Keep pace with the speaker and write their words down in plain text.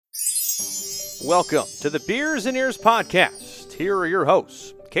Welcome to the Beers and Ears podcast. Here are your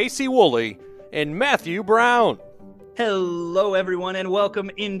hosts, Casey Woolley and Matthew Brown. Hello, everyone, and welcome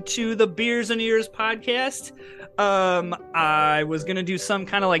into the Beers and Ears podcast. I was gonna do some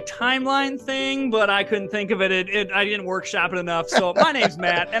kind of like timeline thing, but I couldn't think of it. I didn't workshop it enough. So my name's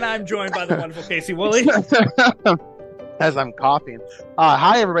Matt, and I'm joined by the wonderful Casey Woolley. As I'm coughing.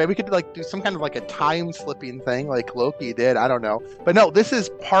 Hi, everybody. We could do some kind of like a time slipping thing like Loki did. I don't know. But no, this is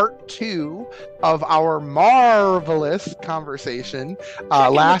part 2 of our marvelous conversation. With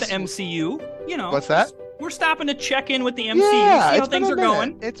the MCU. You know. What's that? We're stopping to check in with the MCU, see how things are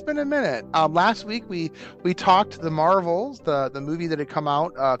going. It's been a minute. Last week we talked the Marvels, the movie that had come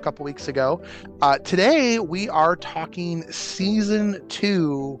out a couple weeks ago. Today we are talking season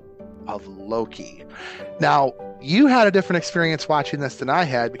 2 of Loki. Now, you had a different experience watching this than I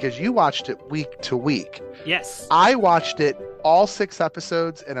had because you watched it week to week. Yes. I watched it all 6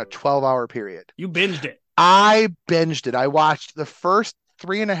 episodes in a 12-hour period. You binged it. I binged it. I watched the first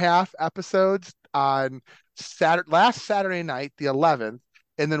 3.5 episodes on last Saturday night, the 11th,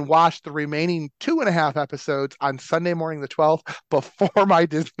 and then watched the remaining 2.5 episodes on Sunday morning, the 12th, before my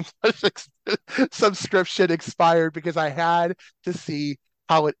Disney Plus subscription expired because I had to see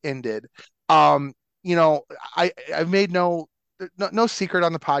how it ended. You know, I've made no secret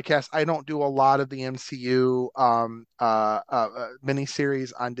on the podcast. I don't do a lot of the MCU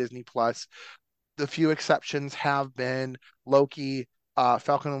miniseries on Disney Plus. The few exceptions have been Loki,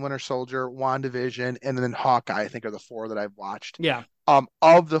 Falcon and Winter Soldier, WandaVision, and then Hawkeye, I think, are the 4 that I've watched. Yeah.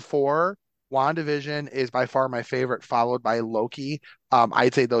 Of the 4, WandaVision is by far my favorite, followed by Loki.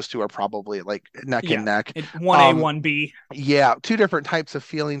 I'd say those 2 are probably like neck and neck. 1A, 1B. Yeah, 2 different types of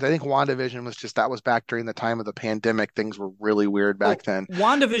feelings. I think WandaVision that was back during the time of the pandemic. Things were really weird back then.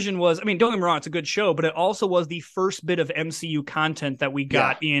 WandaVision was, don't get me wrong, it's a good show, but it also was the first bit of MCU content that we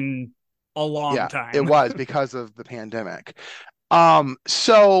got in a long time. It was because of the pandemic.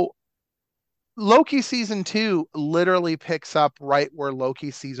 So Loki season 2 literally picks up right where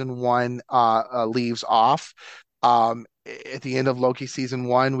Loki season 1 leaves off. At the end of Loki season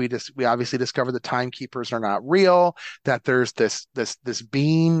 1, we obviously discover the timekeepers are not real, that there's this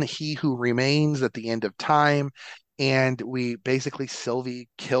being, he who remains, at the end of time, and we basically Sylvie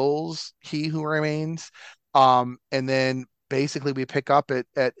kills he who remains. And then basically we pick up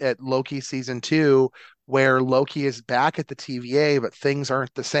at Loki season 2, where Loki is back at the TVA, but things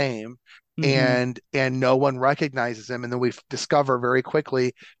aren't the same. And no one recognizes him, and then we discover very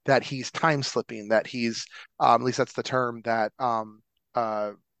quickly that he's time slipping, that he's at least that's the term that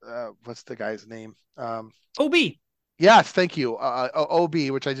what's the guy's name? OB. Yes, thank you. OB,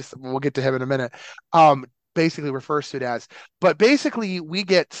 which we'll get to him in a minute. Basically refers to it as. But basically we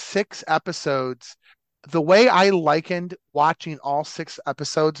get 6 episodes. The way I likened watching all 6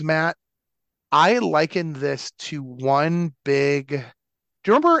 episodes, Matt, I likened this to one big. Do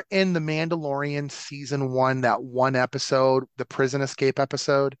you remember in The Mandalorian season 1, that one episode, the prison escape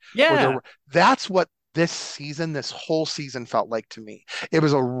episode? Yeah. That's what this whole season felt like to me. It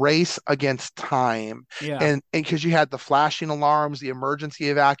was a race against time. Yeah. And because you had the flashing alarms, the emergency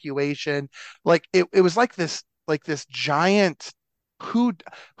evacuation, like it was like this giant who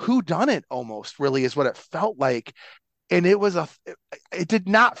done it almost, really, is what it felt like. And it did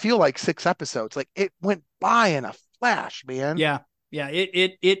not feel like 6 episodes. Like, it went by in a flash, man. Yeah. Yeah,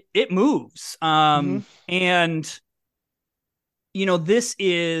 it moves. And this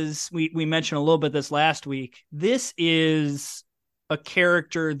is, we mentioned a little bit this last week. This is a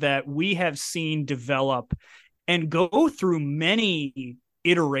character that we have seen develop and go through many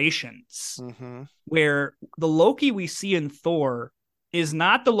iterations, where the Loki we see in Thor is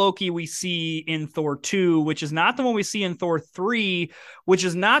not the Loki we see in Thor 2, which is not the one we see in Thor 3, which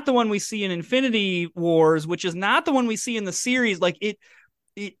is not the one we see in Infinity Wars, which is not the one we see in the series. Like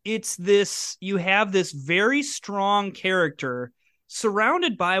it's this, you have this very strong character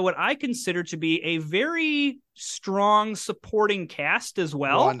surrounded by what I consider to be a very strong supporting cast as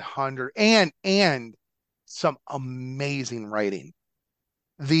well. 100 and some amazing writing.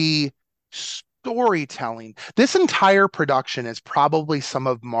 The storytelling. This entire production is probably some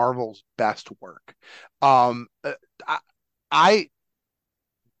of Marvel's best work. I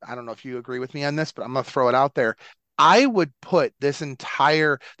don't know if you agree with me on this, but I'm gonna throw it out there. I would put this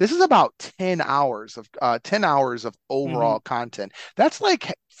is about 10 hours of overall content. That's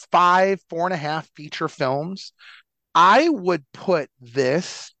like 4.5 feature films. I would put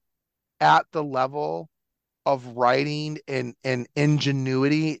this at the level of writing and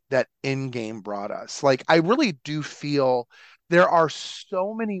ingenuity that Endgame brought us. Like, I really do feel There are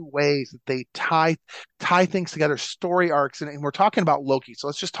so many ways that they tie things together, story arcs, and we're talking about Loki. So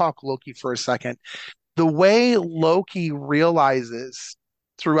let's just talk Loki for a second. The way Loki realizes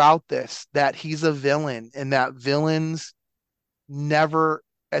throughout this that he's a villain and that villains never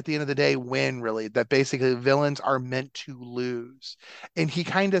at the end of the day win, really, that basically villains are meant to lose, and he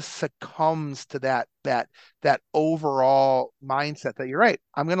kind of succumbs to that overall mindset that you're right,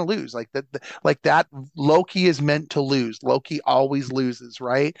 I'm going to lose, like that, like that. Loki is meant to lose. Loki always loses,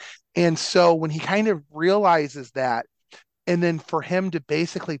 right? And so when he kind of realizes that, and then for him to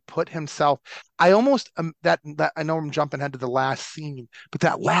basically put himself, I almost that I know I'm jumping ahead to the last scene, but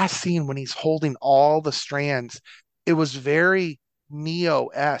that last scene when he's holding all the strands, it was very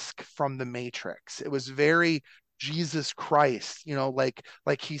Neo-esque from the Matrix. It was very Jesus Christ,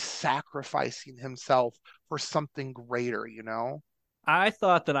 like he's sacrificing himself for something greater, you know? I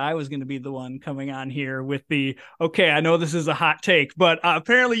thought that I was going to be the one coming on here with the, okay, I know this is a hot take, but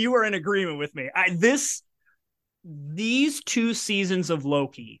apparently you are in agreement with me. These 2 seasons of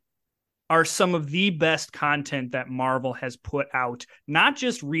Loki are some of the best content that Marvel has put out, not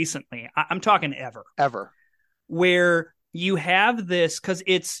just recently. I'm talking ever. Ever. Where you have this, because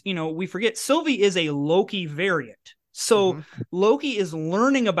it's, we forget Sylvie is a Loki variant. So Loki is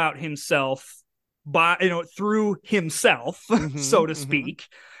learning about himself by, through himself, so to speak.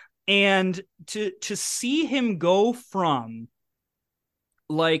 And to see him go from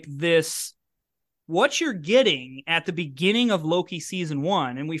like this, what you're getting at the beginning of Loki season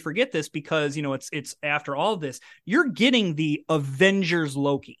 1, and we forget this because it's after all of this, you're getting the Avengers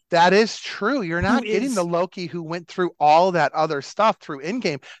Loki. That is true. You're not getting the Loki who went through all that other stuff through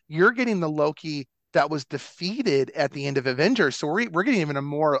Endgame. You're getting the Loki that was defeated at the end of Avengers. So we're getting even a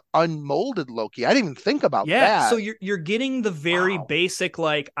more unmolded Loki. I didn't even think about that. So you're getting the very basic,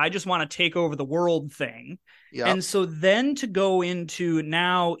 like, I just want to take over the world thing. Yep. And so then to go into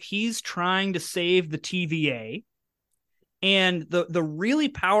now he's trying to save the TVA. And the really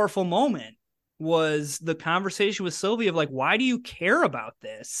powerful moment was the conversation with Sylvie of like, why do you care about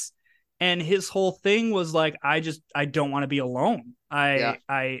this? And his whole thing was like, I don't want to be alone.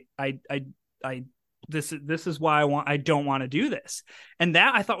 This is why I don't want to do this. And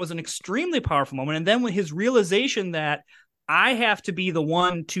that I thought was an extremely powerful moment. And then with his realization that I have to be the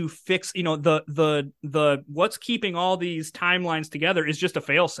one to fix, the what's keeping all these timelines together is just a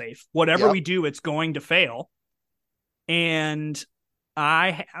failsafe. Whatever we do, it's going to fail. And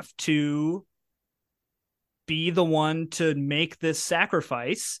I have to be the one to make this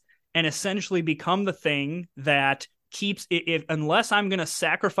sacrifice and essentially become the thing that keeps it. Unless I'm going to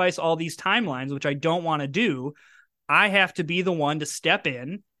sacrifice all these timelines, which I don't want to do, I have to be the one to step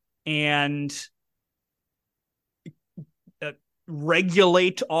in and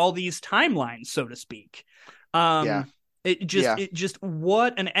regulate all these timelines, so to speak. It just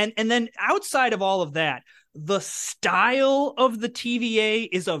what and then outside of all of that, the style of the TVA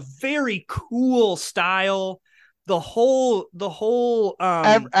is a very cool style. The whole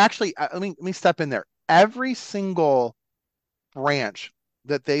actually, let me step in there. Every single branch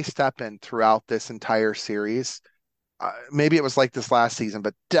that they step in throughout this entire series, maybe it was like this last season,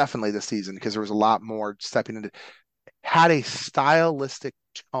 but definitely this season, because there was a lot more stepping into, had a stylistic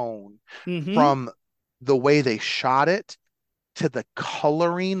tone from the way they shot it to the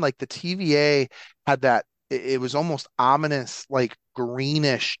coloring. Like the TVA had that, it was almost ominous, like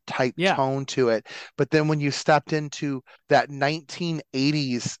greenish type tone to it. But then when you stepped into that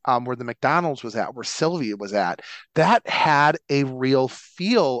 1980s, where the McDonald's was at, where Sylvia was at, that had a real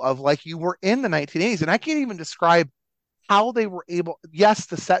feel of like you were in the 1980s. And I can't even describe how they were able, yes,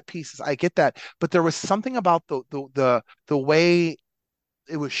 the set pieces, I get that, but there was something about the way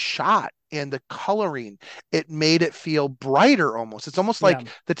it was shot and the coloring, it made it feel brighter almost. It's almost like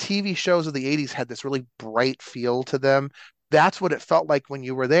the TV shows of the 80s had this really bright feel to them. That's what it felt like when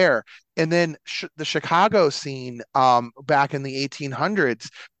you were there. And then the Chicago scene, back in the 1800s,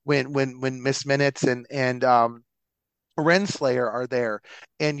 when Miss Minutes and Renslayer are there,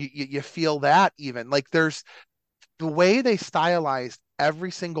 and you feel that even like there's the way they stylized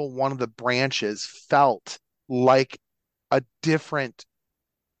every single one of the branches felt like a different,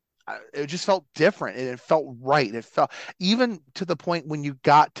 it just felt different and it felt right. It felt, even to the point when you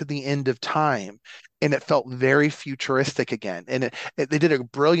got to the end of time, and it felt very futuristic again. And they did a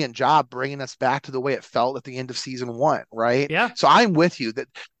brilliant job bringing us back to the way it felt at the end of season 1, right? Yeah. So I'm with you that,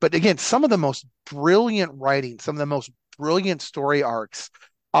 but again, some of the most brilliant writing, some of the most brilliant story arcs.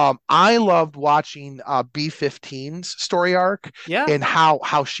 I loved watching B-15's story arc, and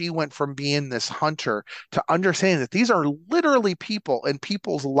how she went from being this hunter to understanding that these are literally people and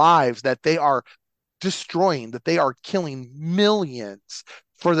people's lives that they are destroying, that they are killing millions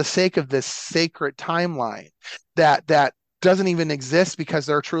for the sake of this sacred timeline that doesn't even exist because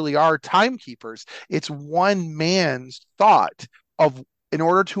there truly are timekeepers. It's one man's thought of, in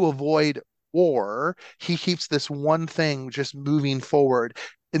order to avoid war, he keeps this one thing just moving forward.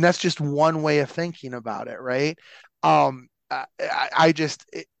 And that's just one way of thinking about it, right? I just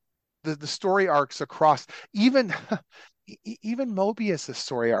the story arcs across, even even Mobius's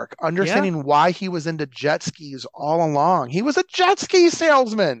story arc, Yeah. understanding why he was into jet skis all along. He was a jet ski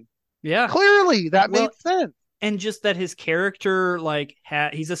salesman. Yeah. Clearly, that Well, made sense. and just that his character, like,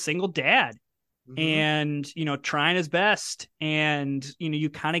 he's a single dad, Mm-hmm. and trying his best, and you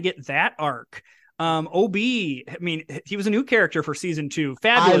kind of get that arc. Mm-hmm. OB, I mean, he was a new character for season 2. I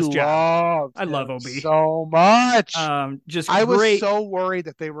Fabulous job. loved I love him OB. so much. Just I was great. so worried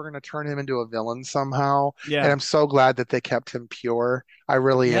that they were going to turn him into a villain somehow, and Yeah. I'm so glad that they kept him pure. I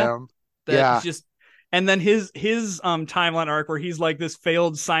really Yeah. am. That Yeah. just, and then his timeline arc where he's like this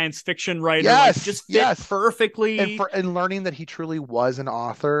failed science fiction writer, like, Yes. just fit Yes. perfectly. And learning that he truly was an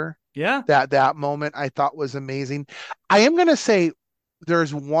author, Yeah. that moment I thought was amazing. I am going to say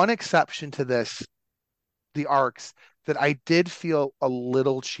there's one exception to this, the arcs, that I did feel a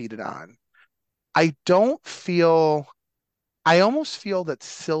little cheated on. I don't feel, I almost feel that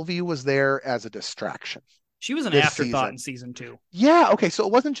Sylvie was there as a distraction She was an this afterthought season. in season 2. Yeah, okay, so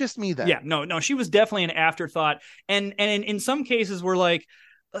it wasn't just me then. Yeah, no, she was definitely an afterthought, and in some cases we're like,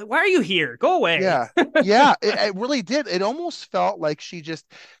 why are you here? Go away. Yeah. Yeah, it really did. It almost felt like she just,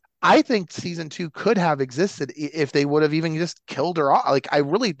 I think season two could have existed if they would have even just killed her off. Like, I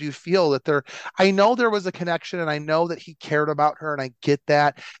really do feel that I know there was a connection, and I know that he cared about her, and I get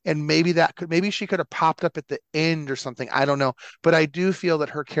that. And maybe she could have popped up at the end or something. I don't know. But I do feel that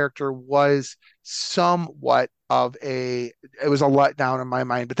her character was somewhat of it was a letdown in my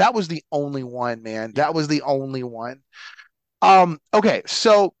mind. But that was the only one, man. Yeah. That was the only one. Okay,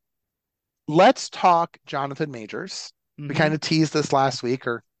 so let's talk Jonathan Majors. We kind of teased this last week,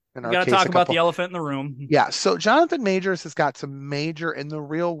 or in We our got to case, talk a about couple. the elephant in the room. Yeah, so Jonathan Majors has got some major in the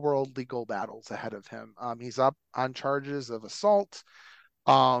real world legal battles ahead of him. He's up on charges of assault.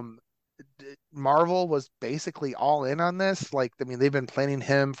 Um, Marvel was basically all in on this. Like, I mean, they've been planning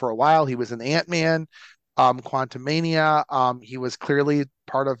him for a while. He was in Ant-Man, Quantumania. He was clearly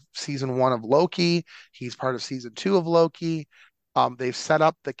part of season 1 of Loki. He's part of season 2 of Loki. They've set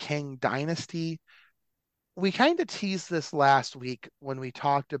up the Kang Dynasty. We kind of teased this last week when we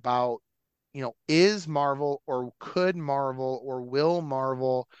talked about, is Marvel, or could Marvel, or will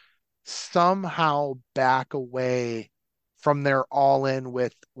Marvel somehow back away from their all in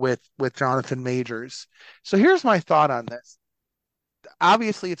with Jonathan Majors? So here's my thought on this.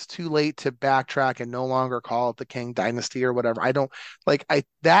 Obviously, it's too late to backtrack and no longer call it the Kang Dynasty or whatever. I don't like I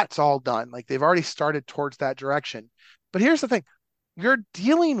that's all done. Like, they've already started towards that direction. But here's the thing. You're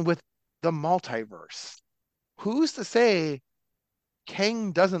dealing with the multiverse. Who's to say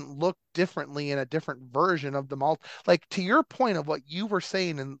Kang doesn't look differently in a different version of the Like, to your point of what you were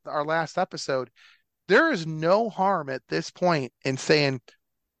saying in our last episode, there is no harm at this point in saying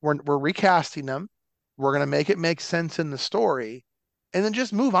we're recasting them. We're going to make it make sense in the story, and then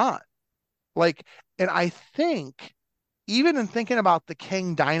just move on. Like, and I think even in thinking about the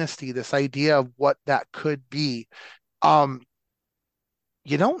Kang Dynasty, this idea of what that could be, um,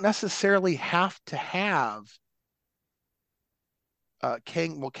 you don't necessarily have to have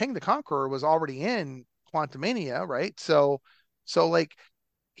King. Well, King the Conqueror was already in Quantumania, right? So like,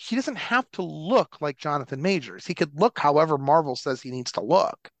 he doesn't have to look like Jonathan Majors. He could look however Marvel says he needs to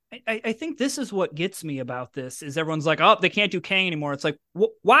look. I think this is what gets me about this is everyone's like, oh, they can't do Kang anymore. It's like,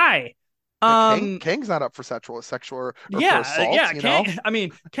 why? Kang's not up for sexual or for Yeah, assault, Kang. I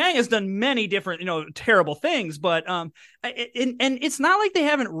mean, Kang has done many different, terrible things, but and it's not like they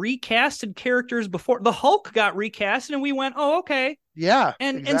haven't recasted characters before. The Hulk got recasted, and we went, oh, okay. Yeah,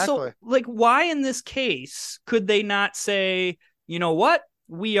 And so, like, why in this case could they not say, you know what,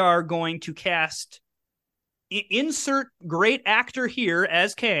 we are going to cast insert great actor here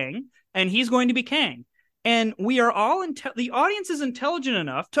as Kang, and he's going to be Kang. And we are all the audience is intelligent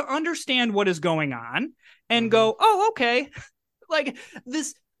enough to understand what is going on and go, oh, okay. Like,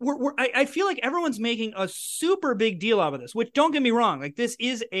 this, I feel like everyone's making a super big deal out of this, which, don't get me wrong, like, this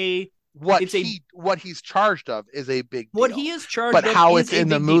is a it's a what he's charged of is a big what deal. he is But charged of how is it's a in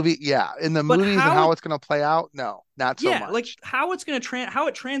the big deal. movie, yeah, in the But movies and how how it's going to play out, no, not so yeah, like much. how it's going to how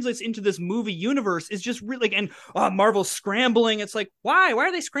it translates into this movie universe is just really like, and Marvel's scrambling. It's like, why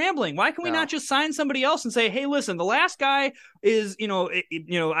are they scrambling? Why can we No. not just sign somebody else and say, hey, listen, the last guy is,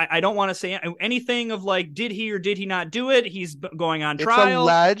 I don't want to say anything of like, did he or did he not do it? He's going on It's trial.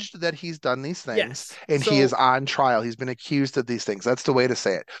 alleged that he's done these things Yes. and he is So on trial. He's been accused of these things. That's the way to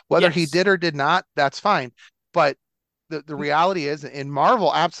say it. Whether he yes. did or did not, that's fine. But the reality is, and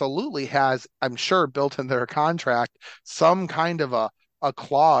Marvel absolutely has, I'm sure, built in their contract some kind of a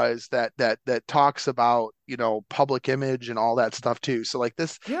clause that talks about, public image and all that stuff too. So like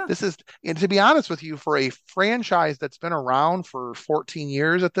Yeah. this is, and to be honest with you, for a franchise that's been around for 14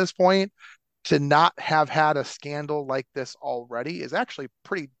 years at this point, to not have had a scandal like this already is actually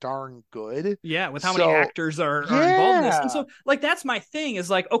pretty darn good. Yeah, with how many So actors are involved in this. And yeah, so like that's my thing is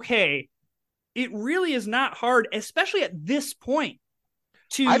like, okay, it really is not hard, especially at this point,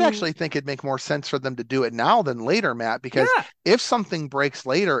 I'd to actually think it'd make more sense for them to do it now than later, Matt, because yeah, if something breaks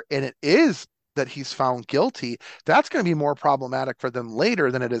later and it is that he's found guilty, that's going to be more problematic for them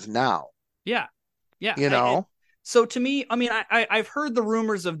later than it is now, yeah, yeah. you know? So to me, I mean, I've heard the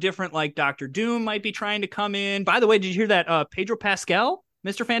rumors of different like Doctor Doom might be trying to come in. By the way, did you hear that Pedro Pascal,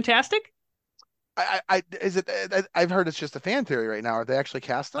 Mr. Fantastic? I've heard it's just a fan theory right now. Are they actually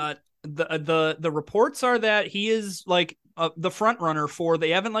cast him? The reports are that he is like the front runner for.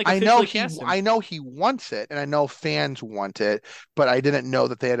 They haven't like officially cast him. I know he wants it, and I know fans want it, but I didn't know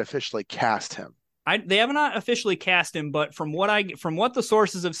that they had officially cast him. They have not officially cast him, but from what the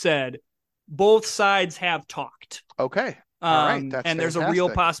sources have said, both sides have talked. Okay. All right. That's and there's fantastic. a real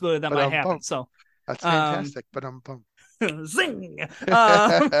possibility that might happen. So that's fantastic. But I'm bummed. Zing.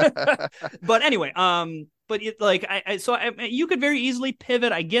 But anyway, but it like you could very easily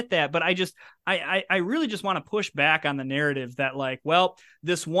pivot. I get that, but I really just want to push back on the narrative that like, well,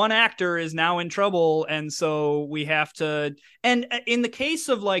 this one actor is now in trouble, and so we have to. And in the case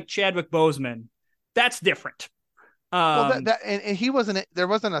of like Chadwick Boseman, that's different. Well, and he wasn't. There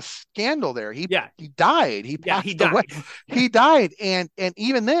wasn't a scandal there. He died. He passed away. He died, and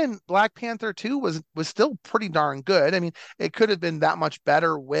even then, Black Panther 2 was still pretty darn good. I mean, it could have been that much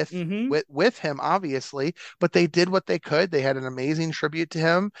better with him, obviously, but they did what they could. They had an amazing tribute to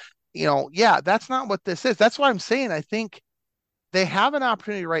him. Yeah, that's not what this is. That's why I'm saying I think they have an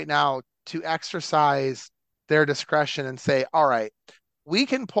opportunity right now to exercise their discretion and say, all right, we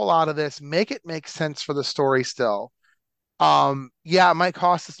can pull out of this, make it make sense for the story still. Yeah, it might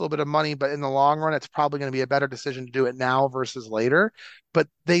cost us a little bit of money, but in the long run, it's probably going to be a better decision to do it now versus later. But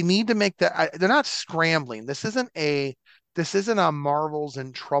they need to make that. They're not scrambling. This isn't a Marvel's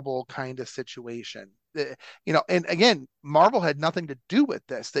in trouble kind of situation. And again, Marvel had nothing to do with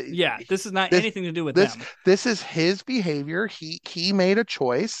this. This is not anything to do with them. This is his behavior. He made a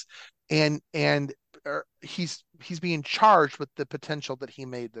choice, and he's being charged with the potential that he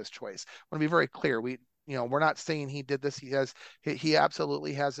made this choice. I want to be very clear. We're not saying he did this. He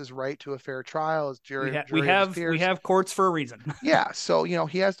absolutely has his right to a fair trial as jury. We have courts for a reason. Yeah, so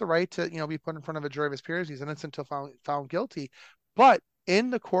he has the right to be put in front of a jury of his peers. He's innocent until found guilty. But in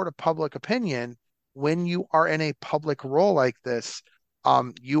the court of public opinion, when you are in a public role like this,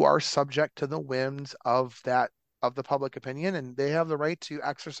 you are subject to the whims of the public opinion, and they have the right to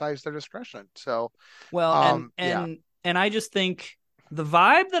exercise their discretion. So, well, and I just think the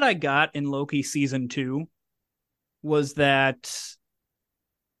vibe that I got in Loki season 2 was that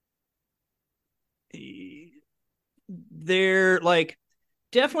they're like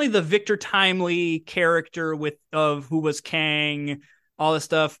definitely the Victor Timely character of who was Kang, all this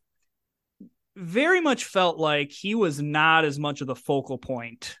stuff, very much felt like he was not as much of the focal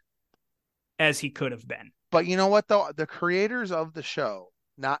point as he could have been. But you know what though? The creators of the show,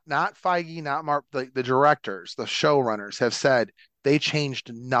 not Feige, not Mark, the directors, the showrunners have said they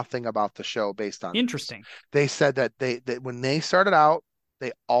changed nothing about the show based on interesting. They said that that when they started out,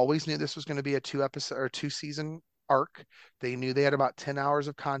 they always knew this was going to be a 2-episode or 2-season arc. They knew they had about 10 hours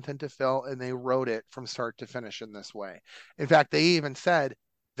of content to fill, and they wrote it from start to finish in this way. In fact, they even said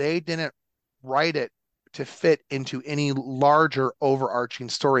they didn't write it to fit into any larger overarching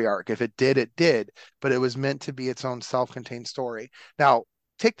story arc. If it did, but it was meant to be its own self-contained story. Now,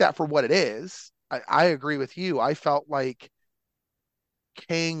 take that for what it is. I agree with you. I felt like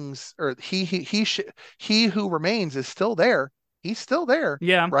Kang's or he who remains is still there. He's still there.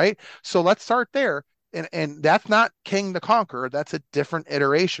 Yeah. Right. So let's start there. And that's not King the Conqueror. That's a different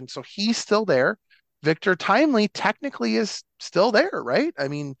iteration. So he's still there. Victor Timely technically is still there, right? I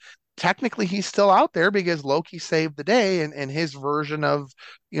mean, technically he's still out there because Loki saved the day and his version of,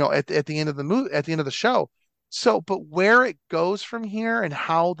 at the end of the movie, at the end of the show. So, but where it goes from here and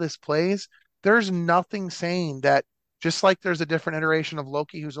how this plays, there's nothing saying that just like there's a different iteration of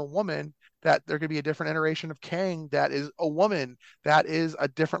Loki who's a woman, that there could be a different iteration of Kang that is a woman, that is a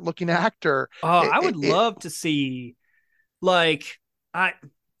different looking actor. Oh, It, I it, would it love to see like I,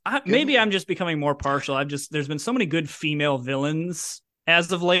 give maybe me, I'm just becoming more partial. There's been so many good female villains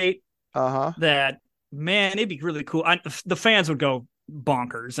as of late uh-huh. that man, it'd be really cool. The fans would go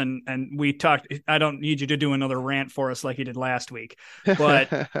bonkers, and we talked. I don't need you to do another rant for us like you did last week, but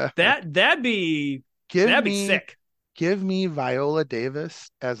that'd be Give that'd be me sick. Give me Viola Davis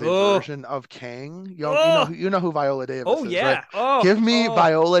as a Oh, version of Kang. oh, You know who Viola oh Davis is, right? yeah. Oh, Give me oh,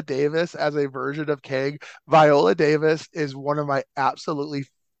 Viola Davis as a version of Kang. Viola Davis is one of my absolutely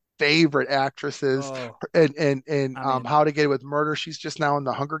favorite actresses. oh. And I'm in. How to Get Away with Murder. She's just now in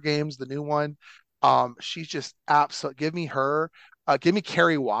the Hunger Games, the new one. She's just absolute. Give me her. Give me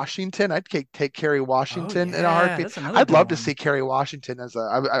Kerry Washington. I'd take Kerry Oh Washington in a yeah, heartbeat. that's another I'd good love to one. see Kerry Washington as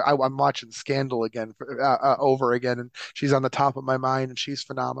I'm watching Scandal again over again, and she's on the top of my mind, and she's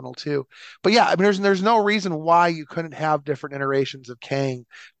phenomenal too. But yeah, I mean, there's no reason why you couldn't have different iterations of Kang,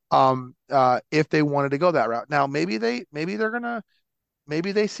 if they wanted to go that route. Now maybe they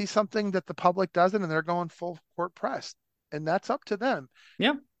see something that the public doesn't, and they're going full court press, and that's up to them.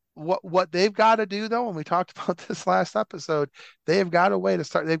 Yeah, What they've got to do though, and we talked about this last episode, they've got to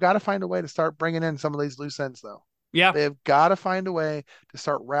find a way to start bringing in some of these loose ends though. yeah. They've got to find a way to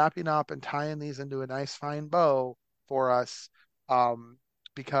start wrapping up and tying these into a nice fine bow for us, um,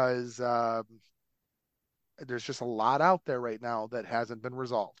 because there's just a lot out there right now that hasn't been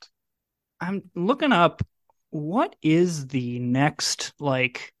resolved. I'm looking up what is the next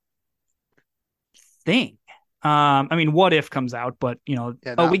like thing. I mean, What If comes out, but Yeah, oh,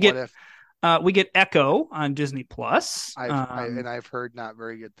 not what if. we get Echo on Disney Plus. I've heard not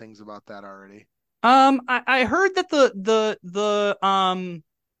very good things about that already. I heard that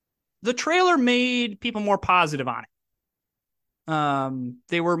the trailer made people more positive on it.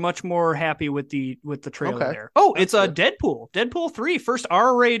 They were much more happy with the trailer Okay, there. Oh, it's that's a good. Deadpool 3, first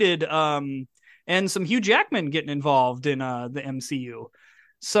R-rated, and some Hugh Jackman getting involved in the MCU.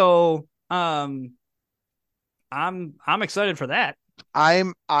 So, I'm excited for that.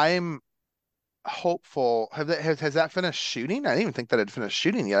 I'm hopeful. Has that finished shooting? I didn't even think that had finished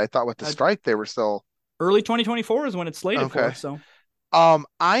shooting yet. I thought with the Uh, strike they were still Early 2024 is when it's slated for. okay. So,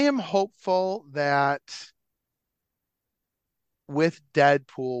 I am hopeful that with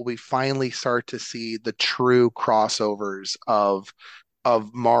Deadpool we finally start to see the true crossovers of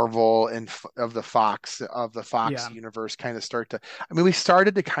Marvel and of the Fox yeah. universe kind of start to. I mean, we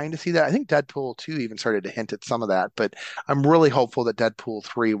started to kind of see that. I think Deadpool 2 even started to hint at some of that, but I'm really hopeful that Deadpool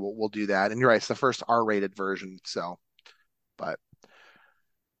 3 will do that. And you're right, it's the first R-rated version. So, but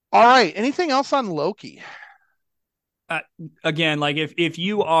all right, anything else on Loki? Uh, Again, like if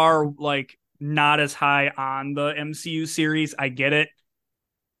you are like not as high on the MCU series, I get it.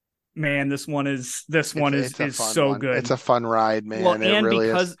 Man, this one It's a is fun so one. It's good. a fun ride, Well, man. It really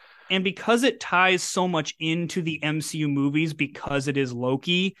is. and because it ties so much into the MCU movies because it is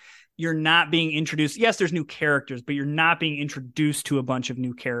Loki, you're not being introduced. Yes, there's new characters, but you're not being introduced to a bunch of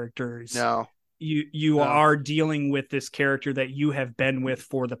new characters. No, You no. are dealing with this character that you have been with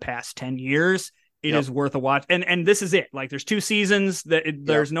for the past 10 years. It Yep, is worth a watch. And this is it. Like there's 2 seasons yep.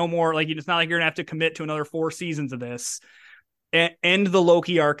 there's no more, like it's not like you're gonna have to commit to another 4 seasons of this. End the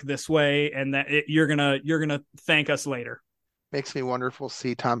Loki arc this way, and you're gonna thank us later. Makes me wonder if we'll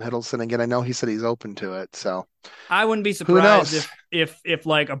see Tom Hiddleston again. I know he said he's open to it, so I wouldn't be who surprised knows? if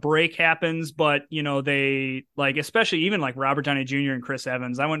like a break happens, but they like, especially even like Robert Downey Jr. and Chris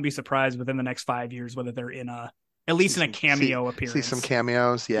Evans, I wouldn't be surprised within the next 5 years whether they're in a at See least in a some cameo see some appearance.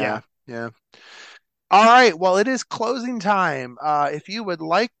 cameos. Yeah. Yeah, yeah. All right. Well, it is closing time. If you would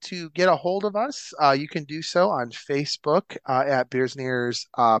like to get a hold of us, you can do so on Facebook at Beers and Ears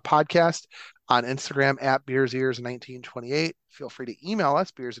Podcast, on Instagram at Beers Ears 1928. Feel free to email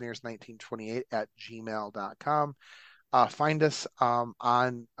us, Beers and Ears 1928 at gmail.com. Find us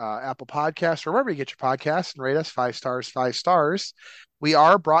on Apple Podcasts or wherever you get your podcasts and rate us 5 stars, 5 stars. We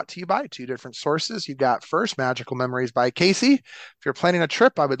are brought to you by two different sources. You've got first Magical Memories by Casey. If you're planning a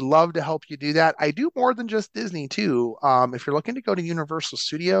trip, I would love to help you do that. I do more than just Disney too. If you're looking to go to Universal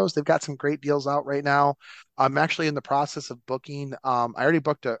Studios, they've got some great deals out right now. I'm actually in the process of booking. I already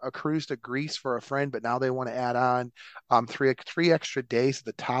booked a cruise to Greece for a friend, but now they want to add on three extra days at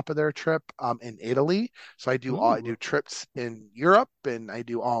the top of their trip in Italy. So I do Ooh. trips in Europe and I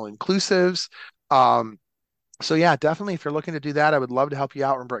do all inclusives. Um, So yeah, definitely if you're looking to do that, I would love to help you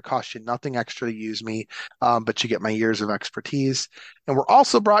out. Remember, it costs you nothing extra to use me, but you get my years of expertise. And we're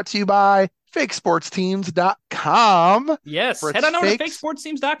also brought to you by fakesportsteams.com. Yes, For head its on over to fakes.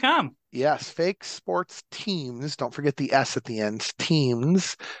 fakesportsteams.com. Yes, fake sports teams. Don't forget the S at the end,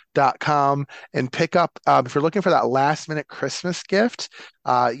 teams.com, and pick up if you're looking for that last minute Christmas gift.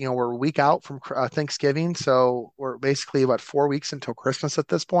 We're a week out from Thanksgiving, so we're basically about 4 weeks until Christmas at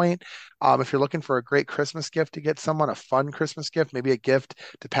this point. If you're looking for a great Christmas gift to get someone, a fun Christmas gift, maybe a gift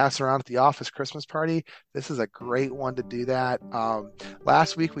to pass around at the office Christmas party, this is a great one to do that.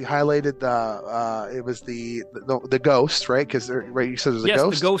 Last week we highlighted it was the ghost, right? Because right, you said there's a Yes,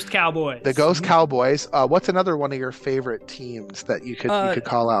 ghost. the Ghost Cowboys. The Ghost Cowboys. What's another one of your favorite teams that you could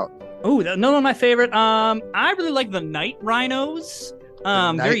call out? Oh, another one of my favorite. I really like the Night Rhinos.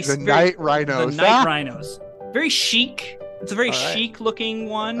 Night Rhinos. The Night Rhinos. Very chic. It's a very All right. chic looking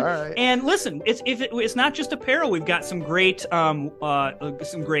one. All right. And listen, it's not just apparel. We've got some great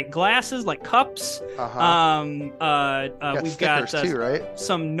glasses like cups. We've got too, right?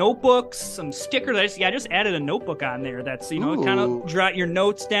 some notebooks, some stickers. I just added a notebook on there that's kind of jot your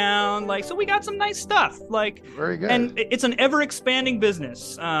notes down. So we got some nice stuff. Very good. And it's an ever expanding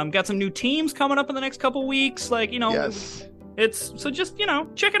business. Got some new teams coming up in the next couple weeks. Yes. It's so just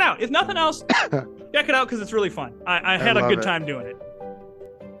check it out. If nothing else, check it out because it's really fun. I had a good time doing it.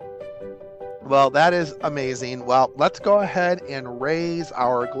 Well, that is amazing. Well, let's go ahead and raise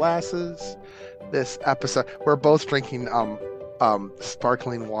our glasses. This episode, we're both drinking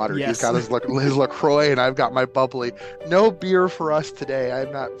sparkling water. Yes. He's got his LaCroix, and I've got my bubbly. No beer for us today.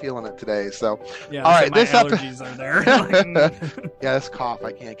 I'm not feeling it today. So, yeah, all right, my allergies are there. Yeah, this cough,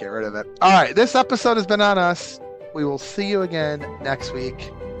 I can't get rid of it. All right, this episode has been on us. We will see you again next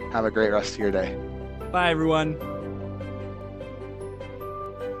week. Have a great rest of your day. Bye, everyone.